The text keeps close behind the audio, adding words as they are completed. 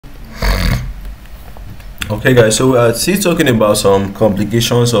Okay, guys, so we are still talking about some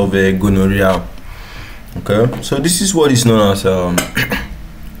complications of gonorrhea. Okay, so this is what is known as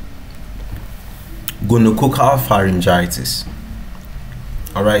gonococcal pharyngitis.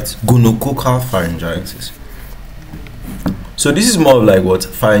 All right, gonococcal pharyngitis. So this is more of like what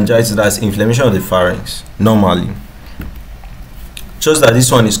pharyngitis, that's inflammation of the pharynx normally, just that this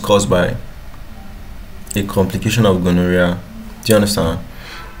one is caused by a complication of gonorrhea. Do you understand?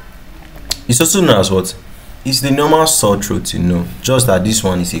 It's also known as what? It's the normal sore throat, just that this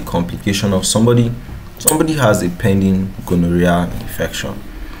one is a complication of somebody has a pending gonorrhea infection.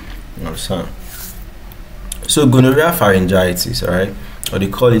 You understand? So gonorrhea pharyngitis, all right, or they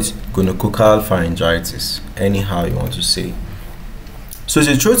call it gonococcal pharyngitis, anyhow you want to say. So it's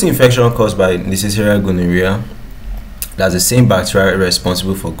a throat infection caused by Neisseria gonorrhea. That's the same bacteria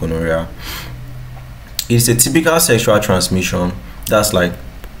responsible for gonorrhea. It's a typical sexual transmission. That's like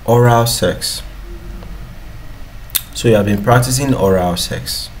oral sex. So you have been practicing oral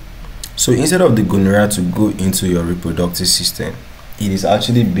sex. So instead of the gonorrhea to go into your reproductive system, it is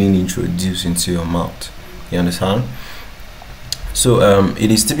actually being introduced into your mouth. You understand? So it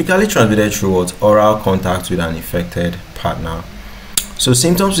is typically transmitted through what? Oral contact with an infected partner. So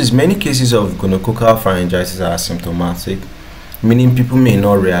symptoms is many cases of gonococcal pharyngitis are asymptomatic, meaning people may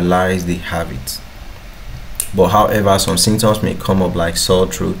not realize they have it. But however, some symptoms may come up like sore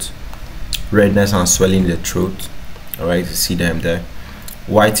throat, redness and swelling in the throat. Alright, you see them there.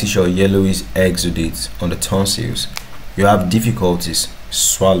 Whitish or yellowish exudate on the tonsils. You have difficulties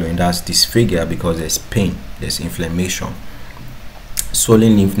swallowing, that's dysphagia because there's pain, there's inflammation.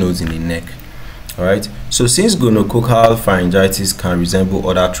 Swollen lymph nodes in the neck. Alright, so since gonococcal pharyngitis can resemble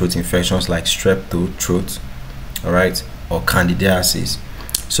other throat infections like strep throat, alright, or candidiasis,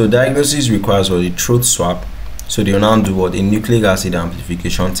 so diagnosis requires what? A throat swab. So they will now do what? A nucleic acid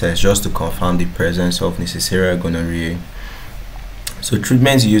amplification test just to confirm the presence of Neisseria gonorrhoeae. So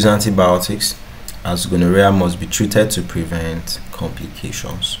treatments use antibiotics, as gonorrhea must be treated to prevent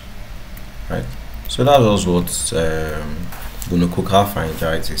complications. Right. So that was what gonococcal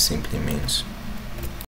pharyngitis simply means.